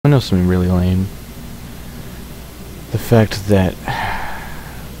I know something really lame. The fact that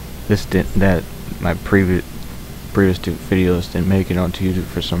my previous two videos didn't make it onto YouTube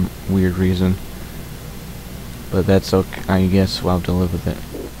for some weird reason. But that's okay. I guess we'll have to live with it.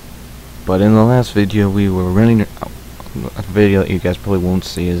 But in the last video, we were running. A video that you guys probably won't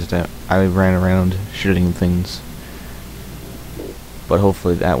see is that I ran around shooting things. But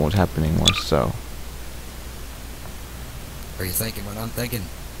hopefully that won't happen anymore. So. Are you thinking what I'm thinking?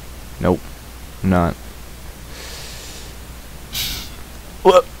 Nope, I'm not.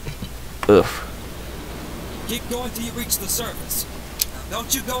 What? Ugh. Keep going till you reach the surface. Now,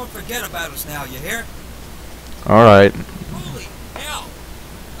 don't you go and forget about us now, you hear? Alright. Holy hell!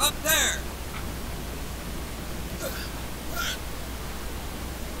 Up there!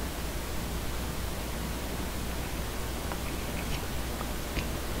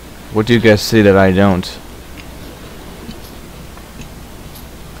 What do you guys see that I don't?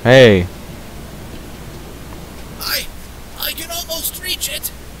 Hey! I can almost reach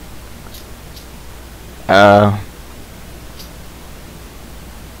it! I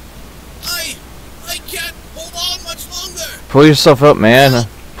can't hold on much longer! Pull yourself up, man!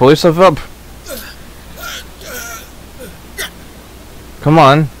 Pull yourself up! Come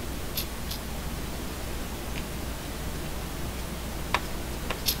on!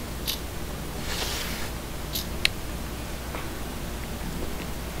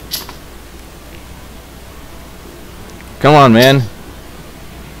 Come on, man!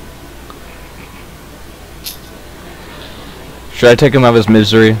 Should I take him out of his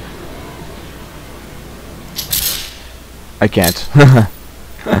misery? I can't.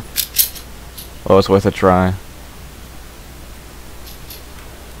 Oh, it's worth a try.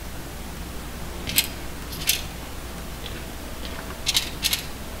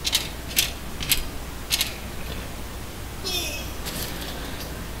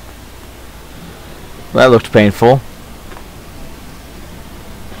 That looked painful.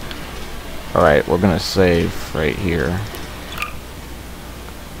 Alright, we're gonna save right here.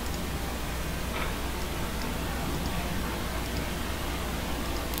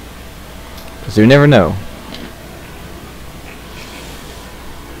 Because you never know.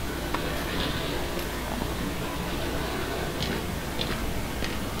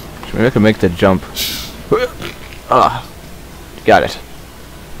 Maybe I can make the jump. Ah, got it.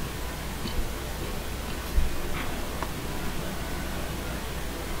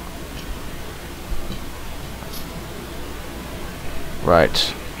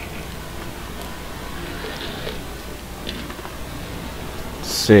 Right. Let's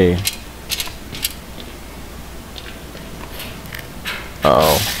see.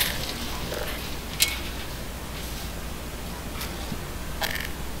 Uh-oh.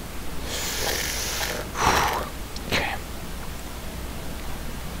 Okay.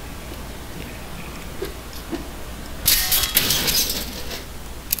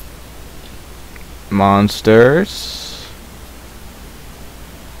 Monsters.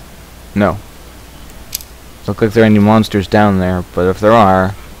 No. Doesn't look like there are any monsters down there, but if there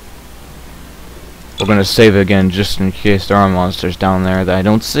are, we're gonna save again just in case there are monsters down there that I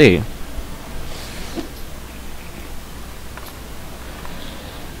don't see.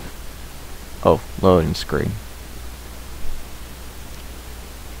 Oh, loading screen.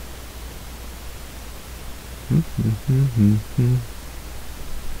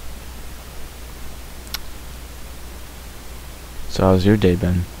 So how's your day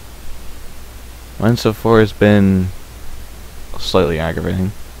been? Mine so far has been slightly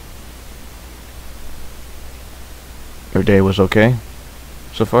aggravating. Your day was okay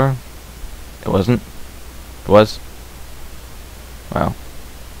so far? It wasn't? It was? Well,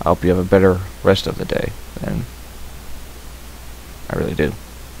 I hope you have a better rest of the day then. I really do.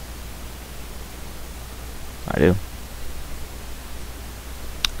 I do.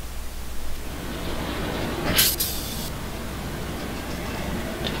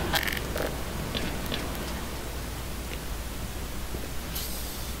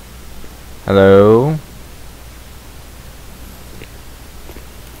 Hello?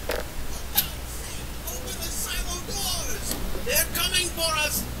 Open the silo doors! They're coming for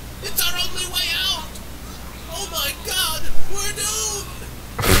us! It's our only way out! Oh my god! We're doomed!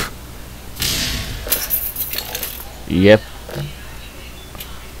 Yep.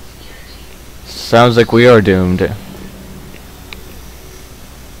 Sounds like we are doomed.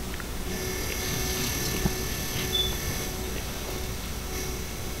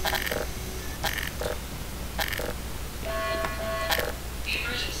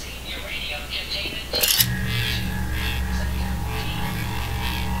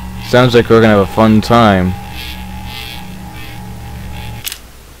 Sounds like we're gonna have a fun time.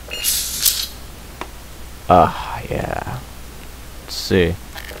 Ah, yeah. Let's see.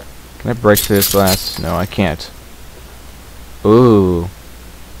 Can I break through this glass? No, I can't. Ooh.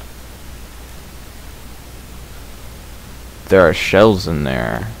 There are shells in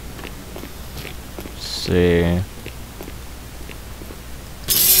there. Let's see.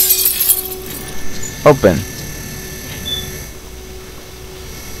 Open.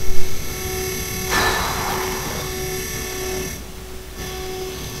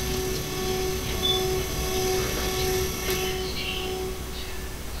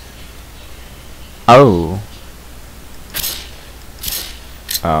 Oh.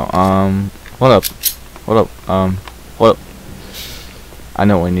 Oh, what up? What up? What up? I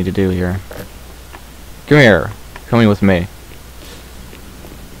know what we need to do here. Come here. Come in with me.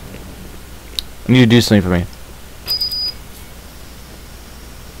 I need to do something for me.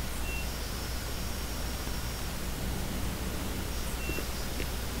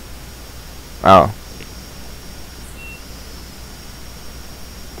 Oh.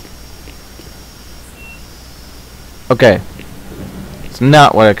 Okay. It's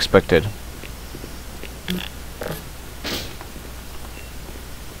not what I expected.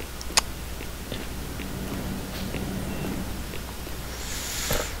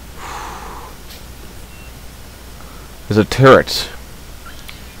 There's a turret.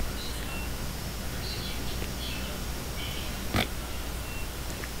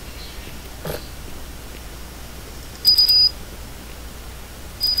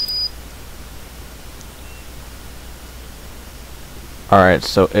 Alright,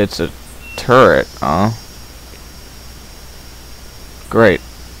 so it's a turret, huh? Great.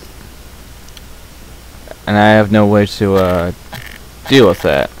 And I have no way to, deal with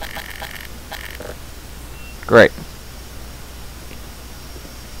that. Great.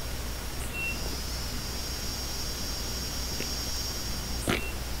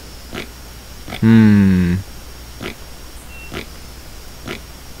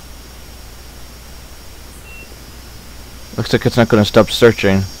 Looks like it's not going to stop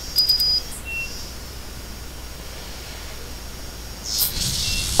searching.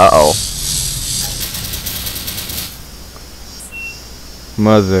 Uh-oh.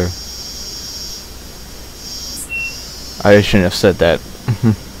 Mother. I shouldn't have said that.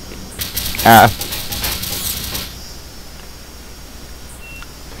 Ah.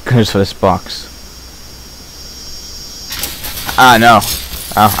 Goodness for this box. Ah, no.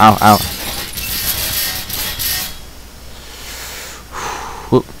 Ow, ow, ow.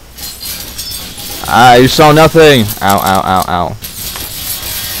 Whoop. Ah, you saw nothing. Ow, ow, ow, ow.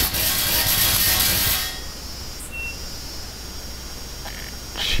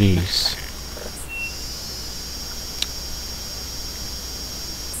 Jeez.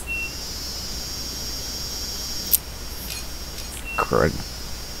 Crud.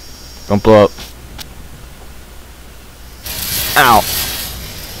 Don't blow up. Ow.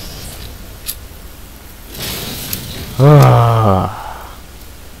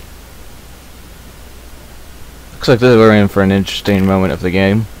 Looks like we're in for an interesting moment of the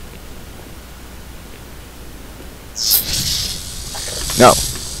game. No.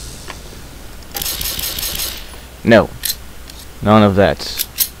 No. None of that.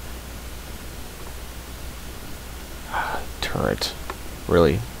 Turret.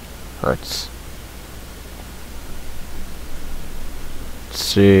 Really hurts. Let's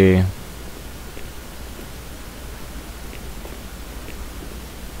see.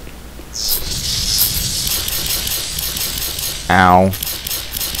 Ow.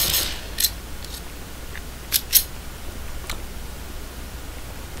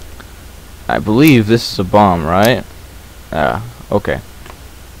 I believe this is a bomb, right? Okay.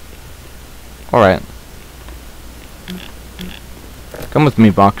 Alright. Come with me,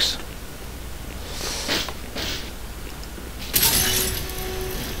 box.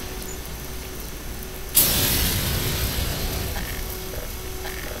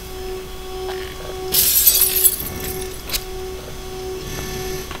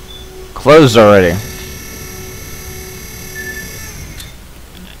 Closed already.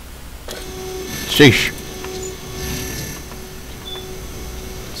 Sheesh.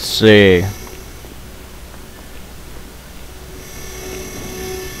 Let's see.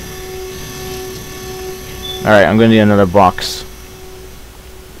 Alright, I'm gonna need another box.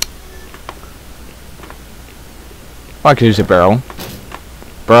 I could use a barrel.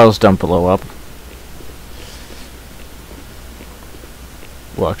 Barrels don't blow up.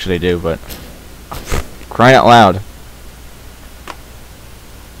 Well, actually they do, but... Crying out loud.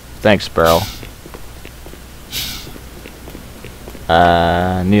 Thanks, barrel.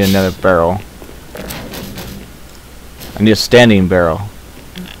 Need another barrel. I need a standing barrel.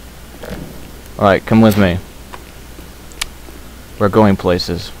 Alright, come with me. We're going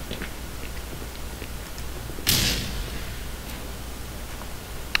places.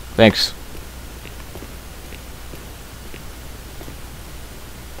 Thanks.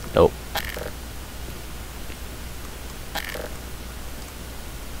 Nope.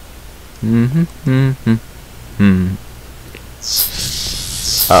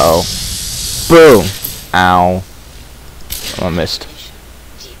 Uh-oh. Boom! Ow. Oh, I missed.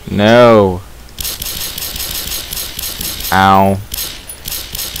 No. Ow.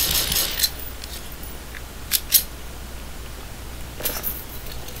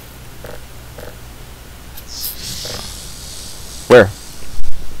 Where?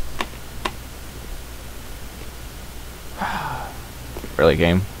 Really,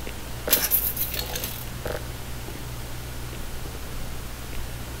 game?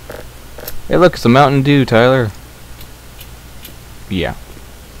 Hey, look, it's a Mountain Dew, Tyler. Yeah.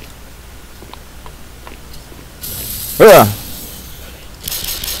 Ugh.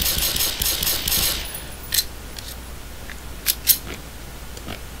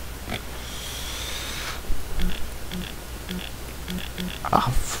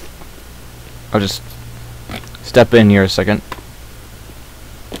 I'll just step in here a second.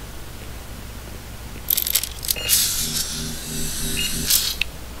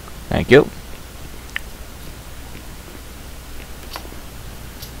 Thank you.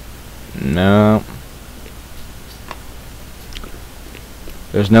 No.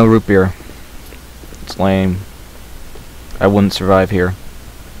 There's no root beer. It's lame. I wouldn't survive here.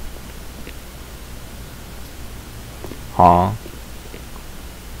 Huh?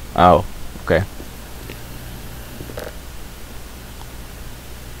 Oh, okay.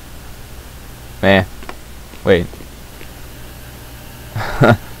 Meh. Wait.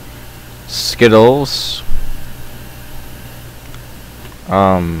 Skittles.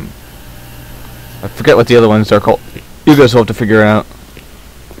 I forget what the other ones are called. You guys will have to figure it out.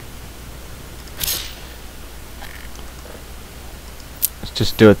 Let's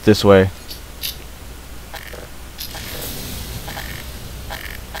just do it this way.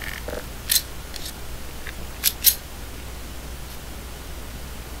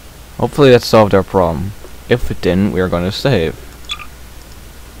 Hopefully that solved our problem. If it didn't, we are going to save.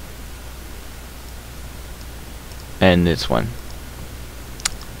 And this one.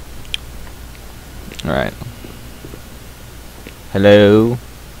 Alright. Hello?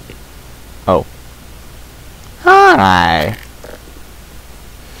 Oh. Hi!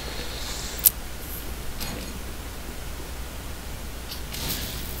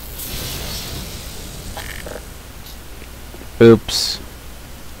 Oops.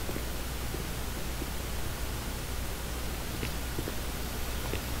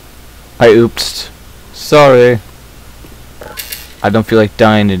 I oopsed. Sorry. I don't feel like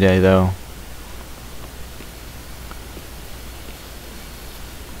dying today, though.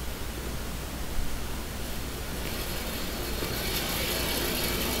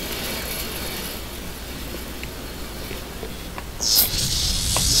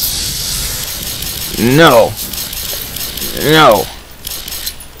 No. No.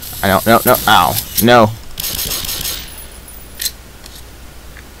 I don't. No. No. Ow. No.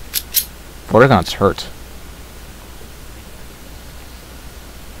 Portagons hurt.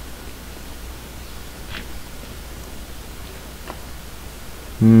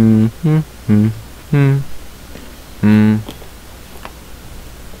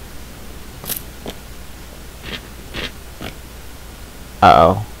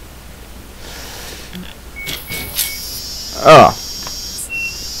 Uh-oh. Oh.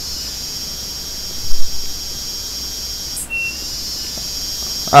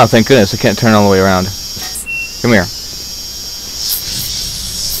 Oh, thank goodness, I can't turn all the way around. Come here.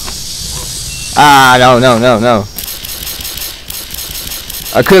 Ah, no, no, no, no.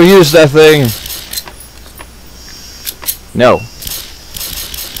 I could have used that thing. No.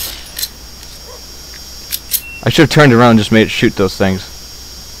 I should have turned around and just made it shoot those things.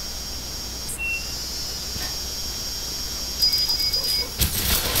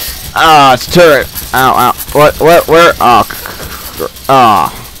 Ah, it's a turret. Ow, ow. What, where? Oh.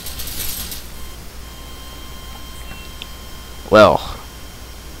 Ah. Well.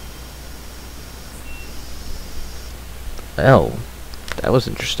 Oh. That was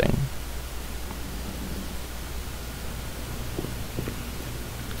interesting.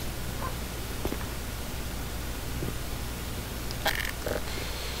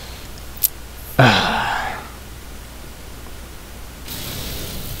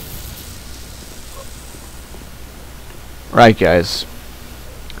 Right, guys.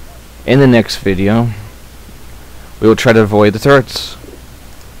 In the next video, we will try to avoid the turrets.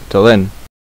 Till then.